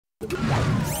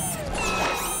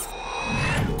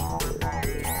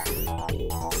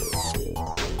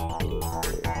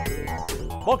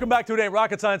Welcome back to It Ain't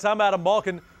Rocket Science. I'm Adam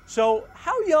Malkin. So,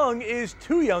 how young is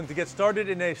too young to get started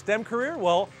in a STEM career?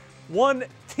 Well, one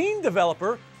teen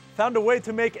developer found a way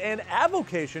to make an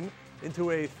avocation into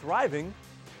a thriving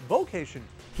vocation.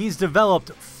 He's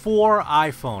developed 4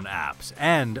 iPhone apps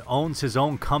and owns his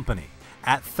own company.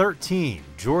 At 13,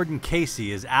 Jordan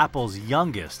Casey is Apple's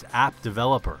youngest app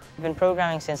developer. I've been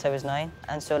programming since I was 9,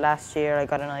 and so last year I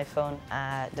got an iPhone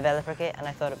developer kit, and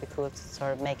I thought it'd be cool to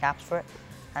sort of make apps for it.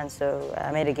 And so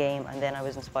I made a game, and then I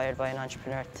was inspired by an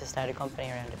entrepreneur to start a company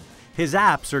around it. His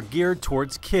apps are geared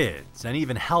towards kids and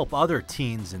even help other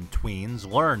teens and tweens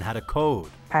learn how to code.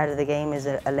 Part of the game is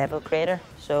a level creator,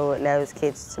 so it allows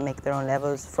kids to make their own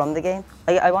levels from the game.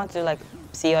 I want to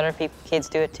see other kids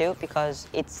do it too, because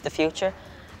it's the future,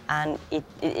 and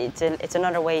it's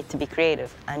another way to be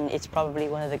creative, and it's probably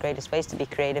one of the greatest ways to be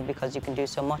creative because you can do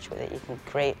so much with it. You can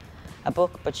create a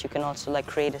book, but you can also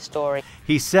create a story.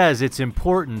 He says it's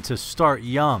important to start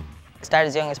young. Start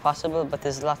as young as possible, but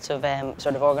there's lots of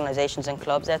sort of organizations and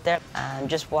clubs out there.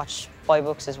 Just buy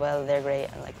books as well, they're great,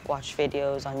 and watch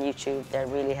videos on YouTube, they're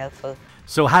really helpful.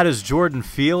 So how does Jordan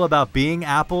feel about being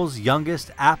Apple's youngest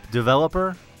app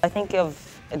developer? I think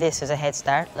of this as a head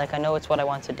start. I know it's what I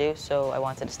want to do, so I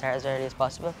wanted to start as early as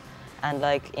possible. And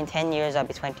in 10 years I'll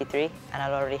be 23, and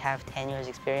I'll already have 10 years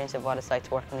experience of what it's like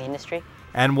to work in the industry.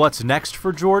 And what's next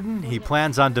for Jordan? He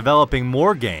plans on developing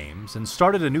more games and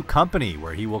started a new company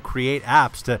where he will create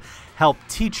apps to help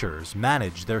teachers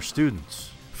manage their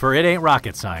students. For It Ain't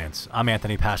Rocket Science, I'm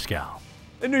Anthony Pascal.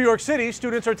 In New York City,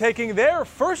 students are taking their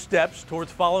first steps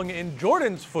towards following in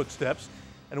Jordan's footsteps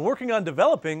and working on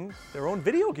developing their own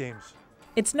video games.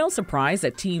 It's no surprise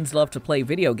that teens love to play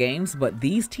video games, but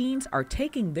these teens are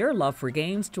taking their love for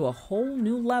games to a whole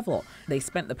new level. They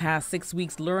spent the past 6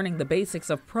 weeks learning the basics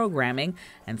of programming,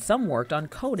 and some worked on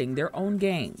coding their own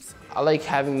games. I like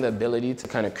having the ability to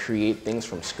kind of create things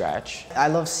from scratch. I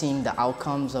love seeing the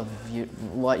outcomes of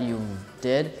what you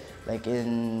did,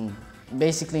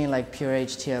 basically in pure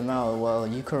HTML. Well,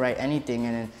 you could write anything,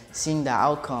 and then seeing the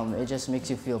outcome, it just makes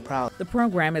you feel proud. The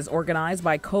program is organized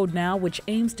by Code Now, which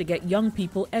aims to get young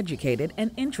people educated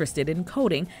and interested in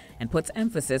coding and puts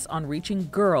emphasis on reaching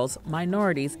girls,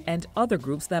 minorities, and other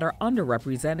groups that are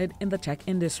underrepresented in the tech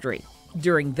industry.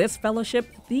 During this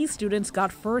fellowship, these students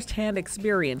got first-hand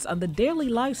experience on the daily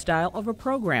lifestyle of a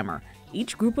programmer.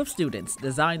 Each group of students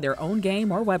designed their own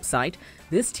game or website.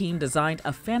 This team designed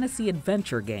a fantasy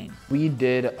adventure game. We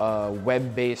did a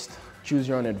web-based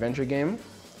choose-your-own-adventure game.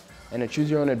 And a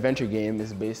choose-your-own-adventure game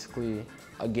is basically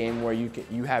a game where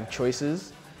you have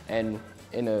choices, and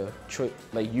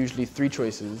usually 3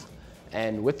 choices.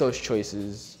 And with those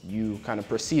choices, you kind of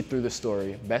proceed through the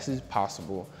story best as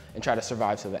possible and try to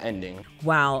survive to the ending.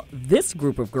 While this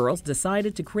group of girls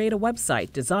decided to create a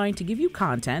website designed to give you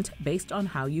content based on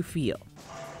how you feel.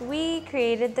 We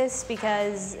created this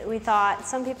because we thought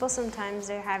some people sometimes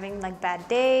they're having bad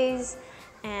days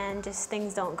and just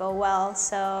things don't go well.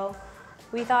 So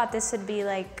we thought this would be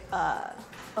a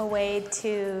way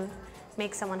to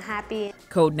make someone happy.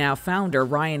 Code Now founder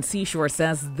Ryan Seashore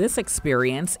says this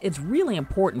experience is really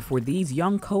important for these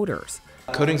young coders.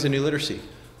 Coding's a new literacy.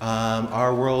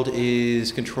 Our world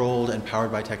is controlled and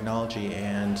powered by technology,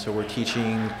 and so we're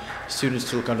teaching students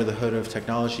to look under the hood of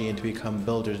technology and to become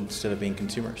builders instead of being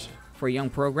consumers. For young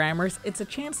programmers, it's a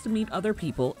chance to meet other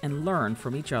people and learn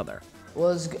from each other.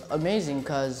 Well, it's amazing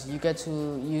because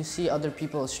you see other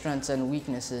people's strengths and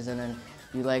weaknesses, and then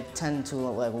you tend to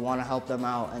want to help them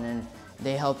out, and then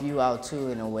they help you out too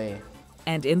in a way.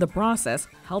 And in the process,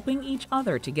 helping each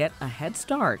other to get a head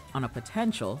start on a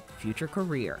potential future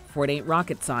career. For It Ain't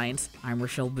Rocket Science, I'm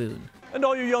Rochelle Boone. And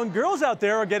all you young girls out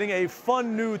there are getting a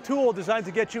fun new tool designed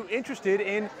to get you interested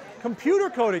in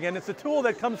computer coding. And it's a tool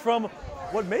that comes from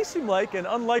what may seem like an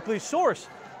unlikely source,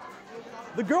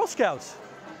 the Girl Scouts.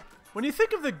 When you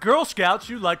think of the Girl Scouts,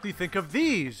 you likely think of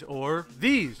these or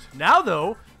these. Now,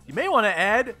 though, you may want to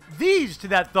add these to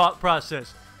that thought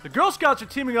process. The Girl Scouts are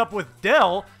teaming up with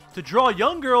Dell to draw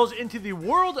young girls into the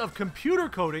world of computer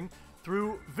coding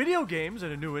through video games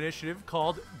in a new initiative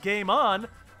called Game On,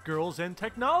 Girls and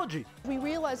Technology. We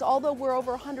realize although we're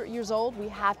over 100 years old, we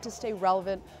have to stay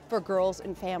relevant for girls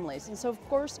and families. And so, of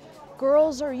course,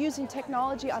 girls are using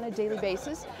technology on a daily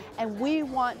basis, and we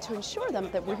want to ensure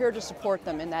that we're here to support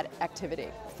them in that activity.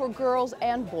 For girls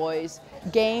and boys,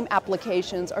 game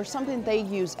applications are something they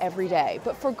use every day.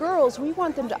 But for girls, we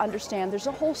want them to understand there's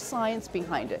a whole science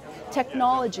behind it,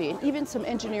 technology, and even some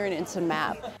engineering and some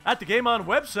math. At the Game On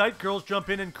website, girls jump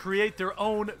in and create their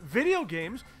own video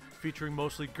games featuring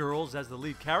mostly girls as the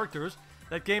lead characters.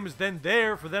 That game is then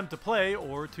there for them to play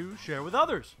or to share with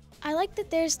others. I like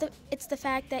that it's the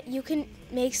fact that you can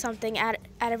make something out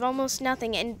of almost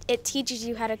nothing, and it teaches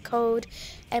you how to code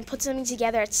and put something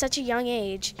together at such a young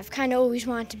age. I've kind of always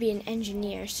wanted to be an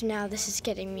engineer, so now this is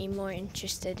getting me more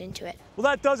interested into it. Well,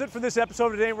 that does it for this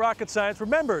episode of It Ain't Rocket Science.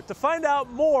 Remember, to find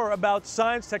out more about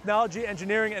science, technology,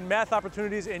 engineering, and math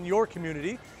opportunities in your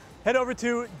community, head over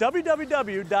to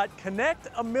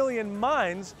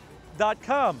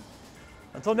www.connectamillionminds.com.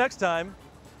 Until next time,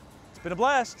 it's been a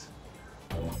blast.